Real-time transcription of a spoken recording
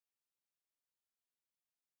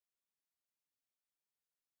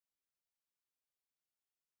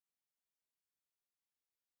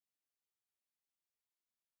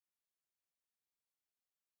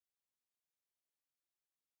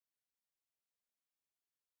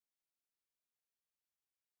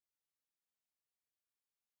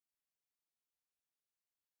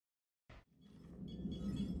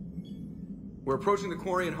We're approaching the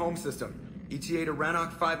Quarian home system. ETA to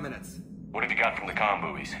Rannoch, 5 minutes. What have you got from the comm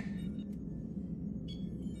buoys?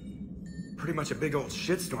 Pretty much a big old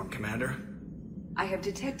shitstorm, Commander. I have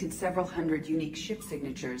detected several hundred unique ship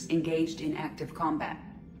signatures engaged in active combat.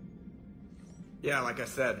 Yeah, like I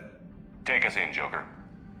said. Take us in, Joker.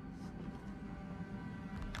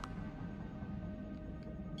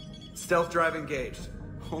 Stealth drive engaged.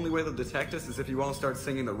 Only way they'll detect us is if you all start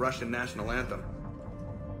singing the Russian national anthem.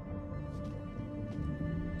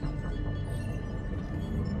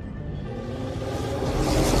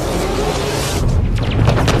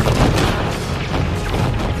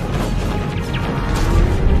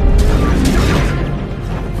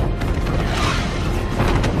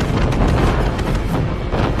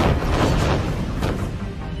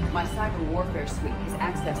 My cyber warfare suite has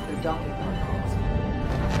accessed their docking protocols.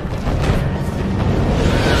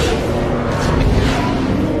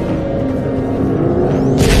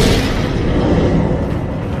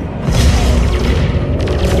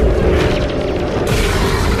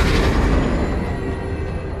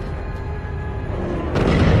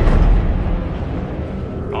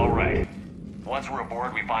 All right. Once we're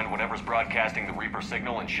aboard, we find whatever's broadcasting the Reaper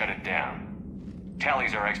signal and shut it down.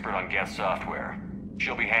 Tally's our expert on Geth software.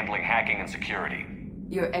 She'll be handling hacking and security.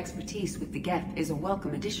 Your expertise with the Geth is a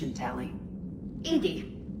welcome addition, Tally.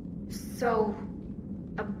 Edie. So...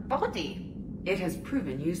 a body? It has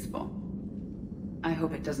proven useful. I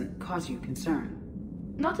hope it doesn't cause you concern.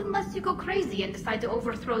 Not unless you go crazy and decide to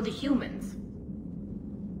overthrow the humans.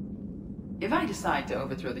 If I decide to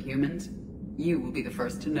overthrow the humans, you will be the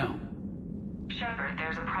first to know. Shepard,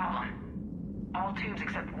 there's a problem. All tubes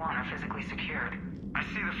except one are physically secured. I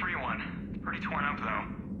see the free one. Pretty torn up, though.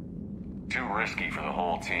 Too risky for the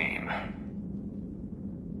whole team.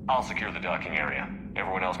 I'll secure the docking area.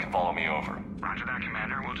 Everyone else can follow me over. Roger that,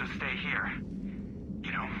 Commander. We'll just stay here.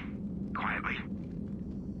 You know, quietly.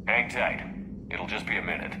 Hang tight. It'll just be a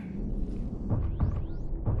minute.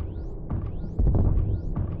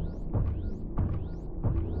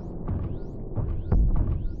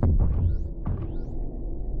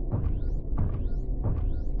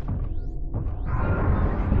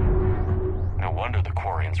 No wonder the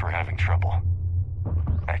Quarians were having trouble.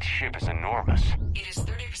 That ship is enormous. It is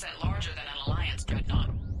 30% larger than an Alliance Dreadnought.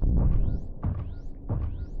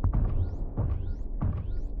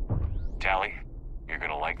 Tally, you're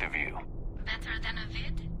gonna like the view. Better than a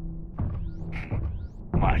vid?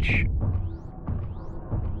 Much.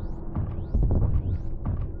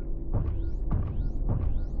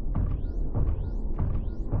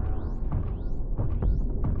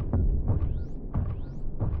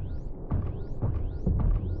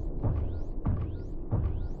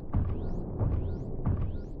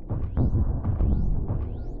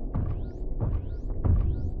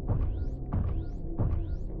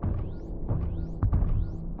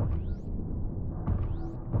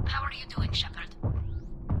 How are you doing, Shepard?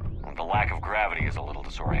 The lack of gravity is a little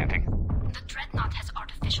disorienting. The Dreadnought has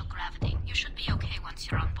artificial gravity. You should be okay once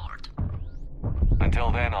you're on board.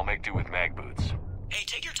 Until then, I'll make do with mag boots. Hey,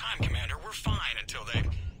 take your time, Commander. We're fine until they,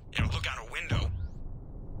 look out a window.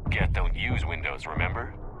 Geth don't use windows,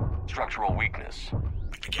 remember? Structural weakness.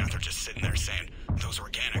 Like the Geth are just sitting there saying, those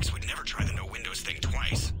organics would never try the no windows thing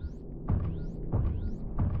twice.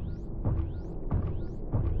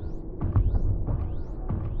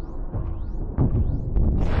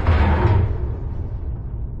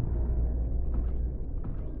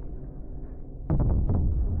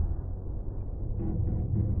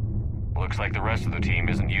 Looks like the rest of the team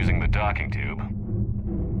isn't using the docking tube.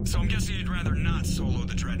 So I'm guessing you'd rather not solo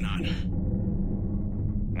the Dreadnought.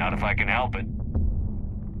 Not if I can help it.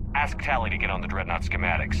 Ask Tally to get on the Dreadnought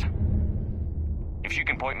schematics. If she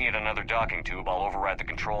can point me at another docking tube, I'll override the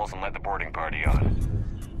controls and let the boarding party on.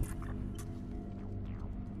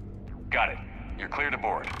 Got it. You're clear to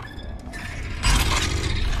board.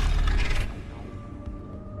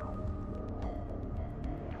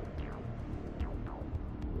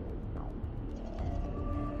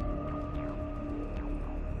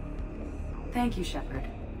 Thank you, Shepard.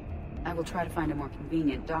 I will try to find a more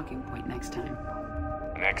convenient docking point next time.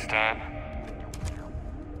 Next time?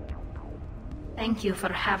 Thank you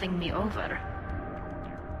for having me over.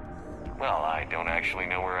 Well, I don't actually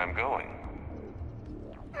know where I'm going.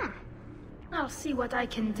 I'll see what I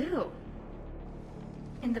can do.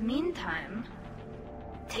 In the meantime,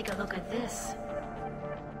 take a look at this.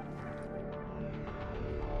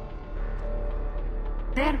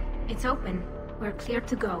 There, it's open. We're clear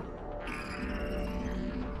to go.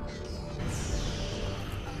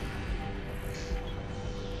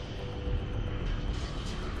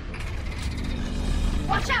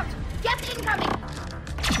 Watch out! Geth incoming!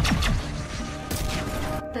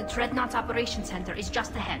 Dreadnought's Operations Center is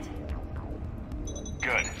just ahead.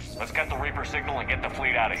 Good. Let's get the Reaper signal and get the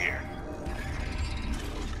fleet out of here.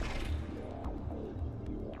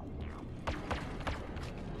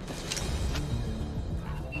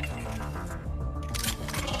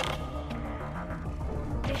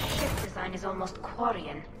 This ship design is almost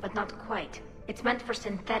Quarian, but not quite. It's meant for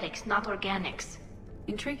synthetics, not organics.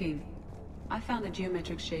 Intriguing. I found the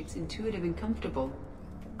geometric shapes intuitive and comfortable.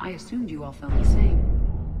 I assumed you all felt the same.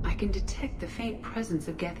 I can detect the faint presence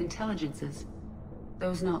of Geth intelligences.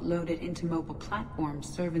 Those not loaded into mobile platforms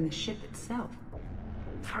serving the ship itself.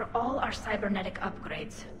 For all our cybernetic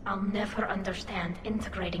upgrades, I'll never understand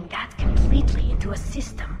integrating that completely into a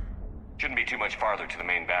system. Shouldn't be too much farther to the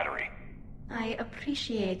main battery. I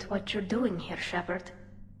appreciate what you're doing here, Shepard.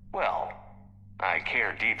 Well, I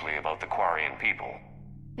care deeply about the Quarian people.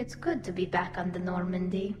 It's good to be back on the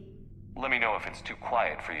Normandy. Let me know if it's too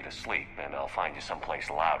quiet for you to sleep, and I'll find you someplace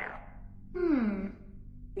louder.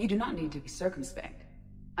 You do not need to be circumspect.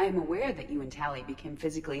 I am aware that you and Tali became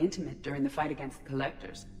physically intimate during the fight against the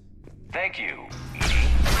Collectors. Thank you,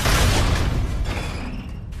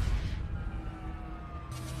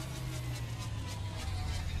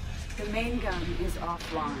 The main gun is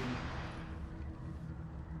offline.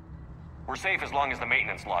 We're safe as long as the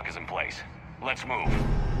maintenance lock is in place. Let's move.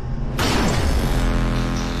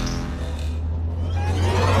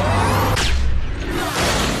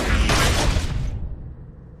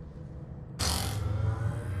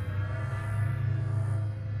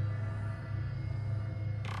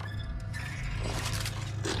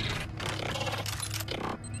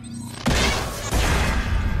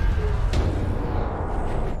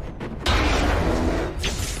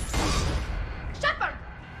 Shepard!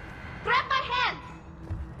 Grab my hand!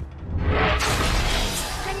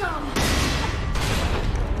 Hang on!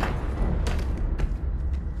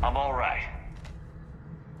 I'm all right.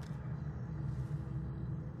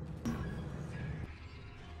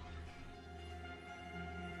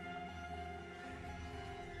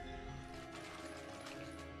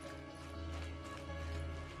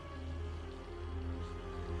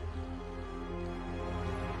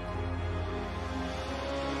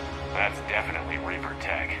 That's definitely Reaper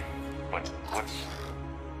tech. But what's...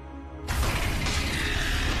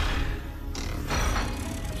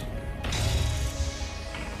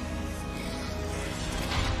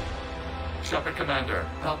 Shepard Commander,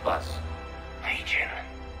 help us. Legion.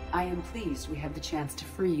 I am pleased we have the chance to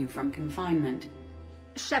free you from confinement.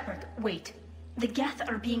 Shepard, wait. The Geth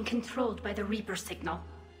are being controlled by the Reaper signal.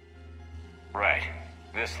 Right.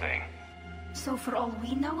 This thing. So for all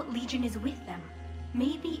we know, Legion is with them.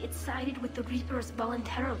 Maybe it's sided with the Reapers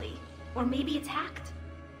voluntarily. Or maybe it's hacked.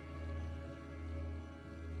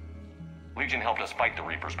 Legion helped us fight the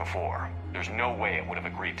Reapers before. There's no way it would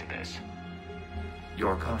have agreed to this.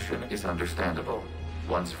 Your caution is understandable.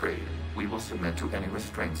 Once freed, we will submit to any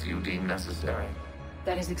restraints you deem necessary.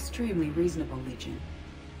 That is extremely reasonable, Legion.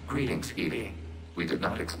 Greetings, Edie. We did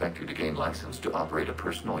not expect you to gain license to operate a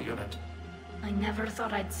personal unit. I never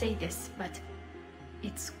thought I'd say this, but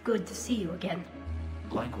it's good to see you again.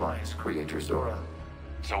 Likewise, Creator Zora.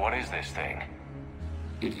 So what is this thing?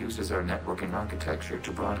 It uses our networking architecture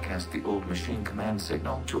to broadcast the old machine command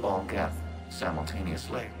signal to all Geth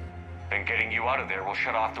simultaneously. Then getting you out of there will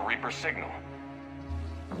shut off the Reaper signal.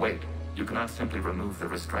 Wait, you cannot simply remove the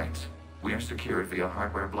restraints. We are secured via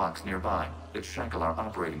hardware blocks nearby that shackle our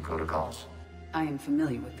operating protocols. I am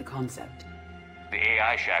familiar with the concept. The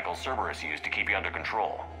AI shackles Cerberus used to keep you under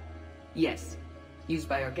control. Yes. Used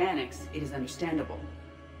by organics, it is understandable.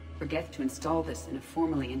 For Geth to install this in a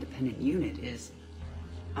formally independent unit is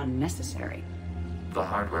unnecessary. The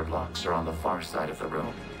hardware blocks are on the far side of the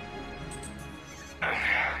room.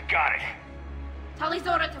 Got it. Tali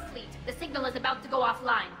Zora to fleet. The signal is about to go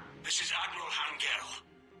offline. This is Admiral Hangel.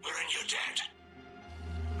 We're in your debt.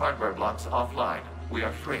 Hardware blocks offline. We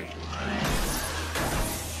are free.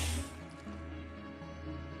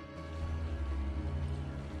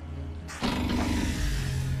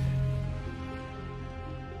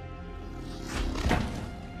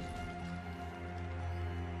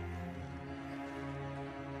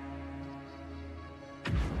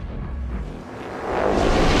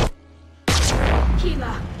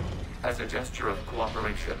 As a gesture of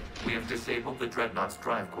cooperation, we have disabled the Dreadnought's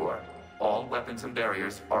drive core. All weapons and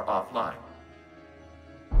barriers are offline.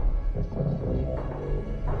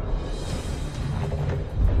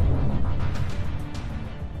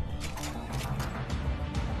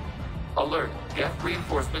 Alert! Geth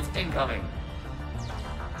reinforcements incoming!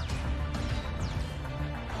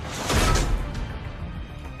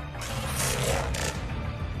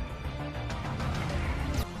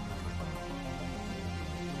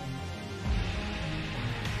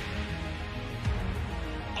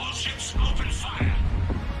 ships, open fire!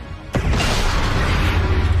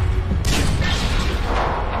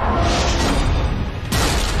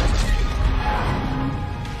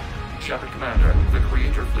 Shepard Commander, the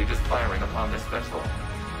Creator Fleet is firing upon this vessel.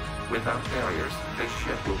 Without barriers, this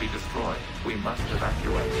ship will be destroyed. We must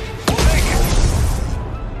evacuate.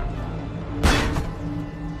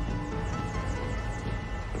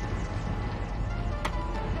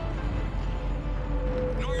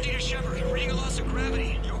 Normandy to Shepard, reading a loss of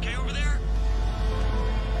gravity. You okay over there?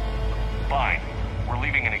 Fine. We're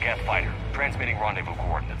leaving in a Geth fighter, transmitting rendezvous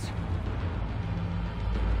coordinates.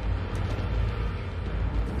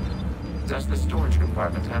 Does the storage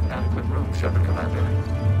compartment have adequate room, Shepard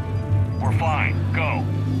Commander? We're fine. Go.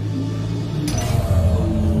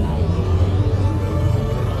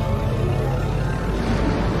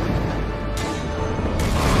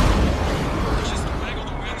 Just waggle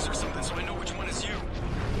the wings or something so I know which one is you.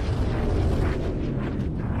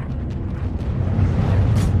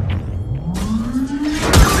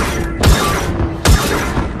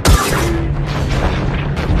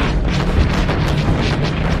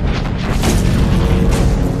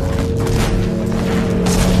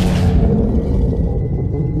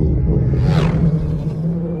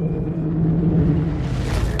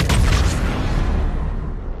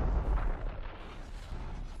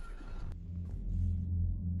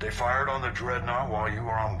 Fired on the Dreadnought while you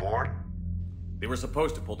were on board? They were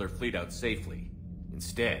supposed to pull their fleet out safely.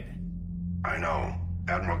 Instead... I know.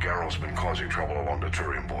 Admiral Garrow's been causing trouble along the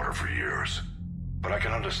Turian border for years. But I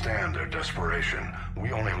can understand their desperation.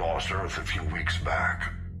 We only lost Earth a few weeks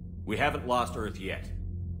back. We haven't lost Earth yet.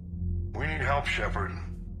 We need help, Shepard.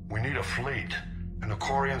 We need a fleet. And the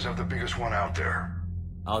Quarians have the biggest one out there.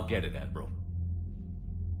 I'll get it, Admiral.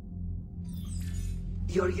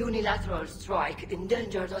 Your unilateral strike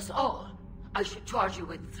endangered us all. I should charge you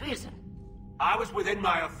with treason. I was within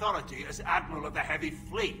my authority as Admiral of the Heavy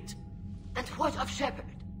Fleet. And what of Shepard?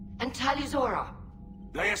 And Talizora?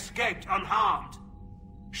 They escaped unharmed.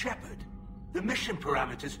 Shepard, the mission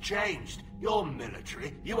parameters changed. You're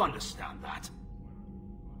military, you understand that.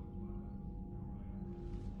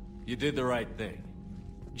 You did the right thing.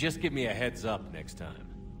 Just give me a heads up next time.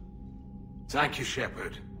 Thank you,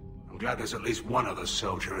 Shepard. I'm glad there's at least one other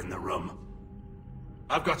soldier in the room.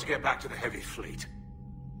 I've got to get back to the Heavy Fleet.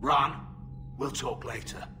 Ron, we'll talk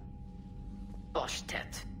later.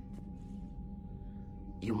 Oshtet.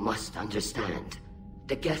 You must understand.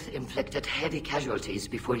 The Geth inflicted heavy casualties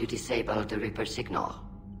before you disabled the Reaper signal.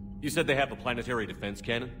 You said they have a planetary defense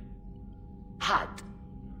cannon? Had.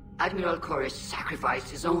 Admiral Koris sacrificed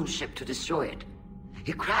his own ship to destroy it.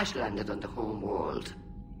 He crash-landed on the home world.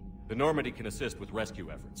 The Normandy can assist with rescue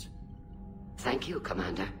efforts. Thank you,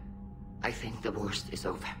 Commander. I think the worst is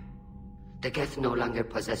over. The Geth no longer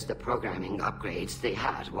possess the programming upgrades they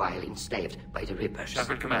had while enslaved by the Reapers.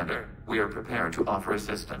 Shepard Commander, we are prepared to offer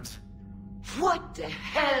assistance. What the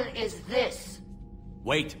hell is this?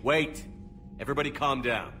 Wait. Everybody calm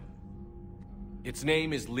down. Its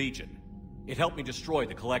name is Legion. It helped me destroy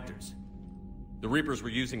the Collectors. The Reapers were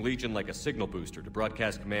using Legion like a signal booster to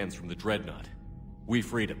broadcast commands from the Dreadnought. We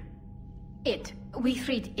freed him. We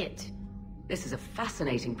freed it. This is a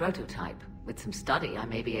fascinating prototype. With some study, I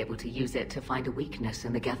may be able to use it to find a weakness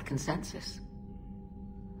in the Geth consensus.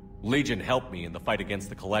 Legion helped me in the fight against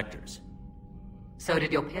the Collectors. So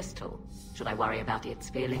did your pistol. Should I worry about its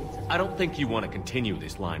feelings? I don't think you want to continue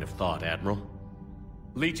this line of thought, Admiral.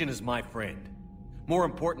 Legion is my friend. More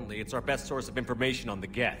importantly, it's our best source of information on the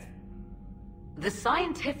Geth. The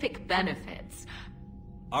scientific benefits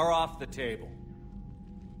are off the table.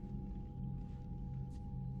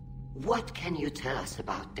 What can you tell us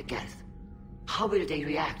about the Geth? How will they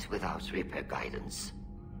react without Reaper guidance?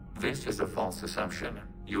 This is a false assumption.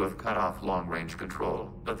 You have cut off long-range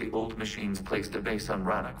control, but the old machines placed a base on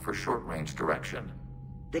Rannoch for short-range direction.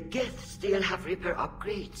 The Geth still have Reaper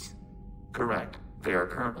upgrades? Correct. They are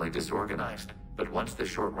currently disorganized, but once the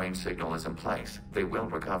short-range signal is in place, they will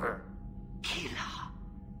recover. Kila,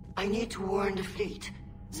 I need to warn the fleet.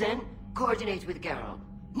 Then, coordinate with Garrow.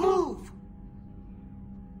 Move!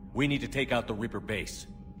 We need to take out the Reaper base.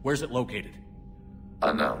 Where's it located?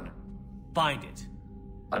 Unknown. Find it.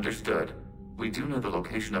 Understood. We do know the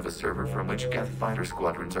location of a server from which Geth fighter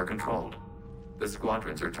squadrons are controlled. The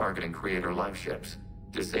squadrons are targeting Creator live ships.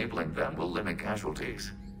 Disabling them will limit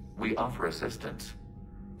casualties. We offer assistance.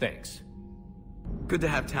 Thanks. Good to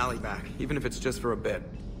have Tally back, even if it's just for a bit.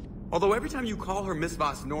 Although every time you call her Miss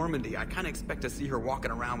Voss Normandy, I kinda expect to see her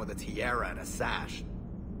walking around with a tiara and a sash.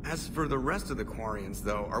 As for the rest of the Quarians,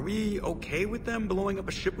 though, are we okay with them blowing up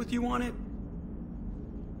a ship with you on it?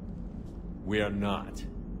 We are not.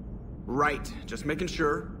 Right, just making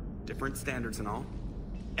sure. different standards and all.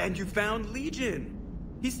 And you found Legion!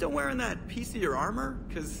 He's still wearing that piece of your armor?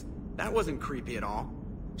 Cause that wasn't creepy at all.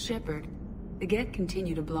 Shepard, the Geth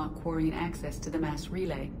continue to block Quarian access to the mass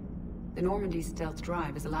relay. The Normandy stealth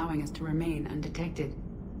drive is allowing us to remain undetected.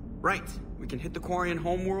 Right. We can hit the Quarian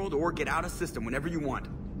homeworld or get out of system whenever you want.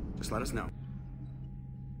 Just let us know.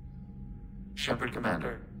 Shepard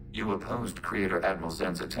Commander, you opposed Creator Admiral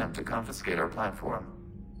Zen's attempt to confiscate our platform.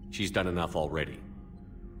 She's done enough already.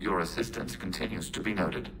 Your assistance continues to be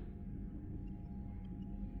noted.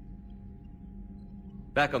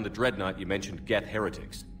 Back on the Dreadnought, you mentioned Geth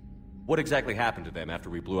heretics. What exactly happened to them after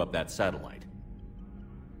we blew up that satellite?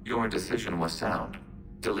 Your decision was sound.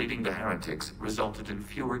 Deleting the heretics resulted in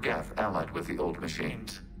fewer Geth allied with the old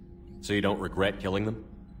machines. So you don't regret killing them?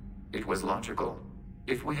 It was logical.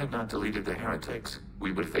 If we had not deleted the heretics,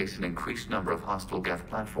 we would face an increased number of hostile Geth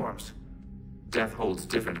platforms. Death holds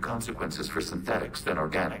different consequences for synthetics than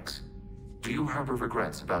organics. Do you harbor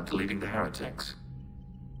regrets about deleting the heretics?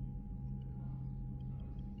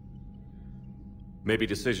 Maybe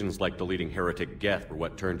decisions like deleting heretic Geth were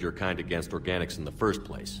what turned your kind against organics in the first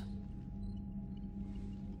place.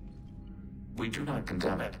 We do not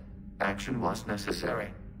condemn it. Action was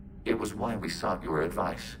necessary. It was why we sought your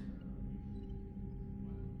advice.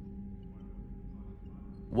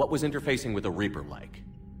 What was interfacing with a Reaper like?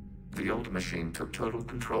 The old machine took total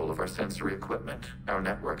control of our sensory equipment, our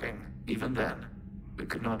networking. Even then, we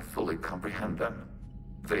could not fully comprehend them.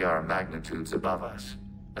 They are magnitudes above us.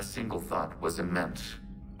 A single thought was immense,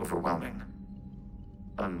 overwhelming,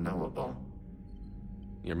 unknowable.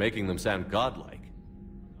 You're making them sound godlike.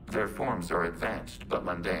 Their forms are advanced but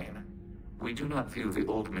mundane. We do not view the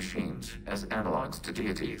old machines as analogs to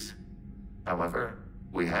deities. However,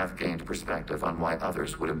 we have gained perspective on why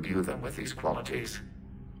others would imbue them with these qualities.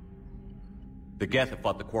 The Geth have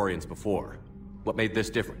fought the Quarians before. What made this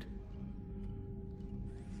different?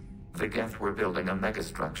 The Geth were building a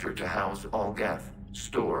megastructure to house all Geth,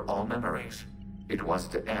 store all memories. It was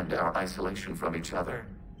to end our isolation from each other.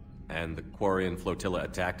 And the Quarian flotilla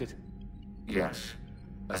attacked it? Yes.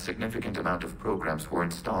 A significant amount of programs were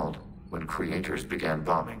installed when creators began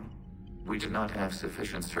bombing. We did not have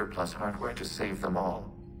sufficient surplus hardware to save them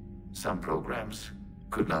all. Some programs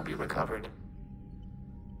could not be recovered.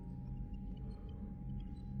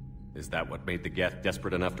 Is that what made the Geth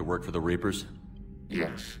desperate enough to work for the Reapers?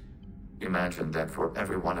 Yes. Imagine that for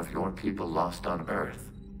every one of your people lost on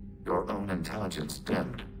Earth, your own intelligence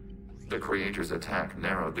dimmed. The Creator's attack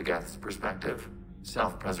narrowed the Geth's perspective.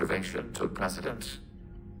 Self-preservation took precedence.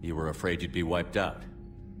 You were afraid you'd be wiped out.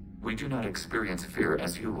 We do not experience fear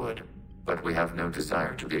as you would, but we have no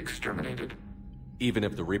desire to be exterminated. Even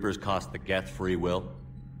if the Reapers cost the Geth free will?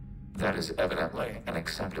 That is evidently an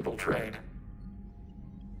acceptable trade.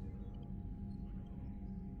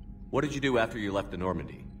 What did you do after you left the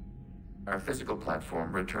Normandy? Our physical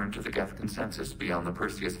platform returned to the Geth consensus beyond the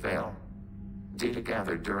Perseus Veil. Data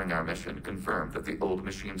gathered during our mission confirmed that the old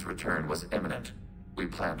machine's return was imminent. We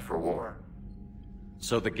planned for war.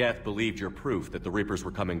 So the Geth believed your proof that the Reapers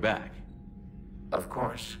were coming back? Of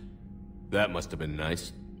course. That must have been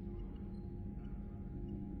nice.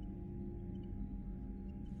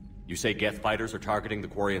 You say Geth fighters are targeting the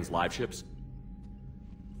Quarians' live ships?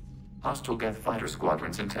 Hostile Geth fighter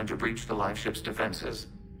squadrons intend to breach the live ship's defenses.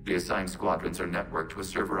 The assigned squadrons are networked to a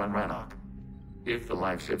server on Rannoch. If the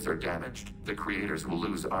live ships are damaged, the creators will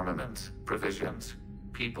lose armaments, provisions,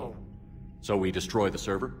 people. So we destroy the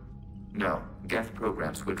server? No. Geth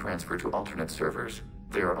programs would transfer to alternate servers.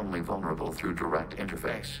 They are only vulnerable through direct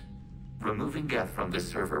interface. Removing Geth from this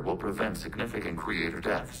server will prevent significant creator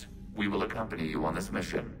deaths. We will accompany you on this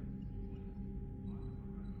mission.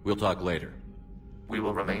 We'll talk later. We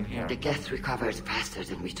will remain here. The Geth recovered faster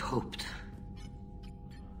than we'd hoped.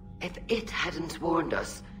 If it hadn't warned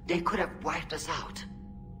us, they could have wiped us out.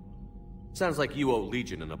 Sounds like you owe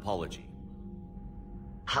Legion an apology.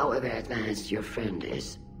 However advanced your friend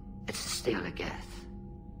is, it's still a Geth.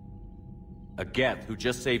 A Geth who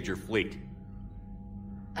just saved your fleet.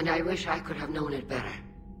 And I wish I could have known it better.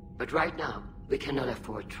 But right now, we cannot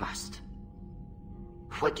afford trust.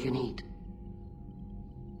 What do you need?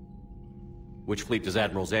 Which fleet does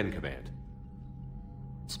Admiral Zen command?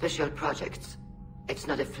 Special projects. It's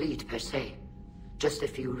not a fleet per se. Just a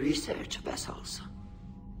few research vessels.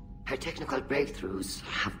 Her technical breakthroughs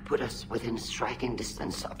have put us within striking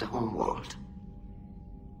distance of the homeworld.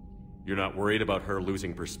 You're not worried about her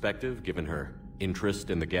losing perspective, given her interest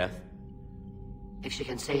in the Geth? If she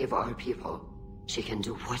can save our people, she can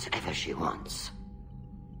do whatever she wants.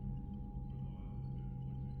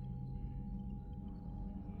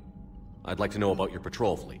 I'd like to know about your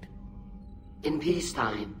patrol fleet. In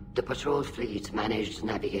peacetime, the patrol fleet managed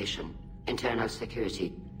navigation, internal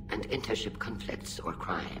security, and intership conflicts or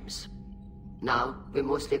crimes. Now, we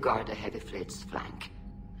mostly guard the heavy fleet's flank.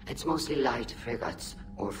 It's mostly light frigates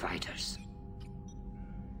or fighters.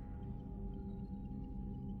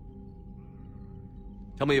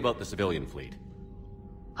 Tell me about the civilian fleet.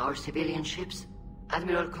 Our civilian ships?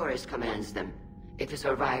 Admiral Corus commands them. It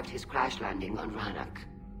survived his crash landing on Rannoch.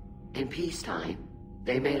 In peacetime,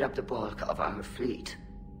 they made up the bulk of our fleet.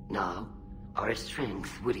 Now, our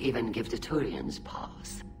strength would even give the Turians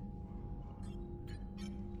pause.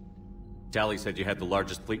 Tali said you had the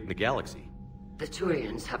largest fleet in the galaxy. The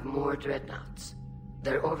Turians have more dreadnoughts.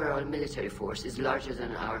 Their overall military force is larger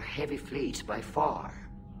than our heavy fleet by far.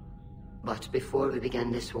 But before we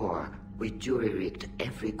began this war, we jury-rigged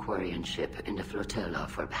every Quarian ship in the flotilla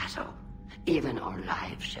for battle. Even our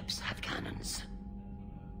live ships have cannons.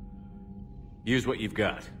 Use what you've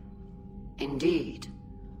got. Indeed.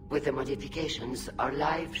 With the modifications, our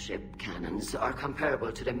live ship cannons are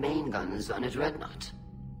comparable to the main guns on a dreadnought.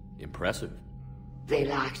 Impressive. They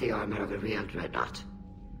lack the armor of a real dreadnought,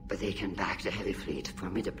 but they can back the heavy fleet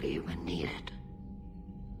formidably when needed.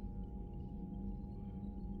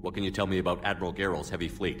 What can you tell me about Admiral Geral's heavy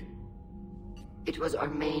fleet? It was our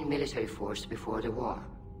main military force before the war,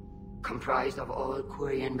 comprised of all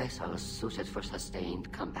Quarian vessels suited for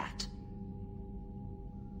sustained combat.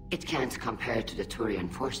 It can't compare to the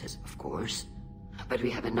Turian forces, of course, but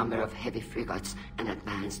we have a number of heavy frigates and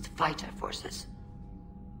advanced fighter forces.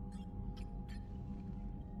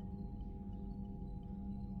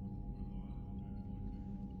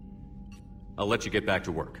 I'll let you get back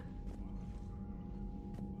to work.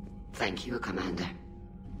 Thank you, Commander.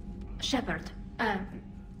 Shepard,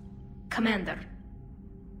 Commander.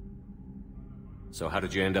 So how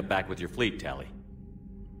did you end up back with your fleet, Tali?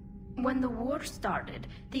 When the war started,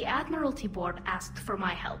 the Admiralty Board asked for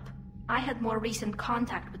my help. I had more recent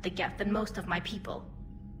contact with the Geth than most of my people.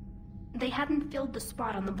 They hadn't filled the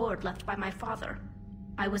spot on the board left by my father.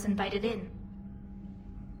 I was invited in.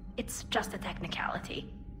 It's just a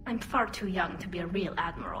technicality. I'm far too young to be a real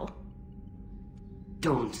admiral.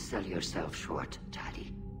 Don't sell yourself short,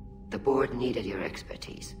 Tali. The board needed your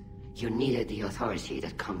expertise. You needed the authority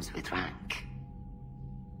that comes with rank.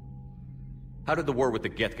 How did the war with the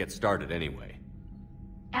Geth get started, anyway?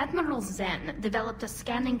 Admiral Zen developed a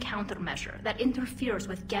scanning countermeasure that interferes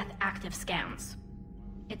with Geth active scans.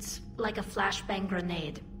 It's like a flashbang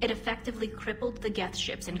grenade. It effectively crippled the Geth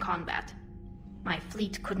ships in combat. My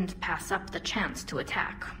fleet couldn't pass up the chance to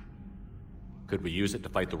attack. Could we use it to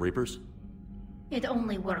fight the Reapers? It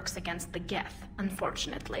only works against the Geth,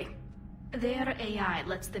 unfortunately. Their AI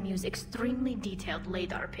lets them use extremely detailed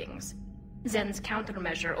LADAR pings. Zen's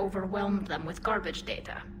countermeasure overwhelmed them with garbage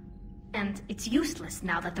data. And it's useless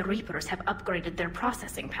now that the Reapers have upgraded their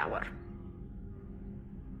processing power.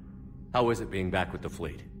 How is it being back with the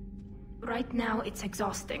fleet? Right now, it's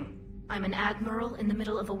exhausting. I'm an admiral in the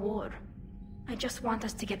middle of a war. I just want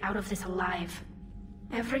us to get out of this alive.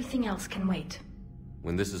 Everything else can wait.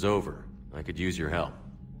 When this is over, I could use your help.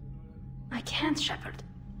 I can't, Shepard.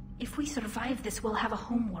 If we survive this, we'll have a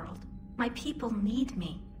homeworld. My people need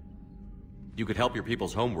me. You could help your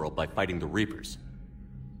people's homeworld by fighting the Reapers.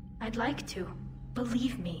 I'd like to.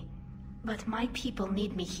 Believe me. But my people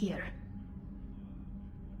need me here.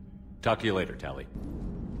 Talk to you later, Tali.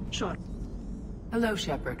 Sure. Hello,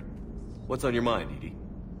 Shepard. What's on your mind, EDI?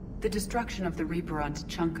 The destruction of the Reaper on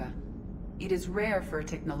Tuchanka. It is rare for a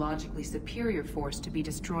technologically superior force to be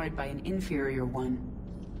destroyed by an inferior one.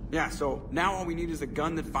 Yeah, so now all we need is a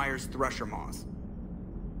gun that fires Thresher Maws.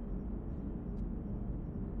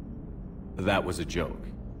 That was a joke.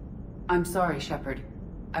 I'm sorry, Shepard.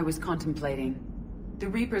 I was contemplating. The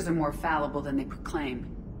Reapers are more fallible than they proclaim.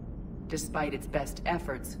 Despite its best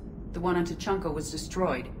efforts, the one on Tuchanka was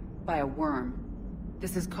destroyed by a worm.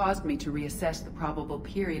 This has caused me to reassess the probable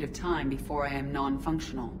period of time before I am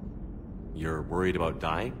non-functional. You're worried about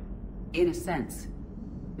dying? In a sense.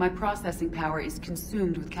 My processing power is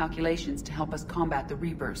consumed with calculations to help us combat the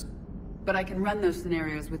Reapers. But I can run those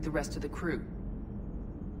scenarios with the rest of the crew.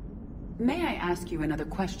 May I ask you another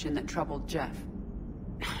question that troubled Jeff?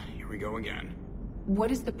 Here we go again.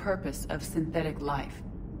 What is the purpose of synthetic life?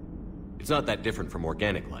 It's not that different from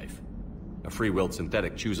organic life. A free-willed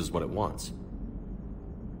synthetic chooses what it wants.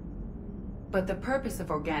 But the purpose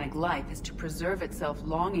of organic life is to preserve itself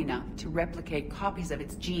long enough to replicate copies of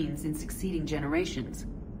its genes in succeeding generations.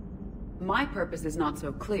 My purpose is not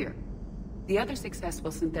so clear. The other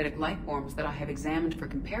successful synthetic life forms that I have examined for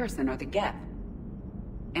comparison are the Geth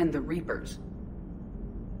and the Reapers.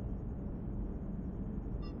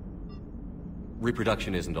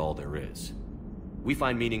 Reproduction isn't all there is. We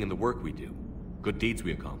find meaning in the work we do, good deeds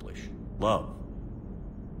we accomplish, love.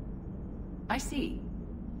 I see.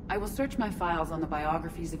 I will search my files on the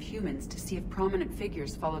biographies of humans to see if prominent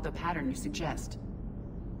figures follow the pattern you suggest.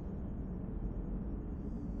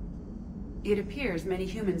 It appears many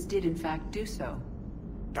humans did in fact do so.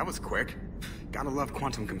 That was quick. Gotta love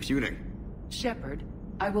quantum computing. Shepard,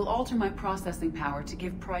 I will alter my processing power to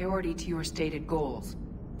give priority to your stated goals.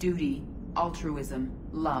 Duty, altruism,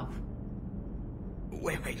 love.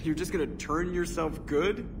 Wait, you're just gonna turn yourself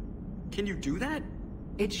good? Can you do that?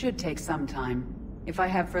 It should take some time. If I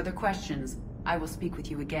have further questions, I will speak with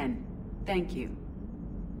you again. Thank you.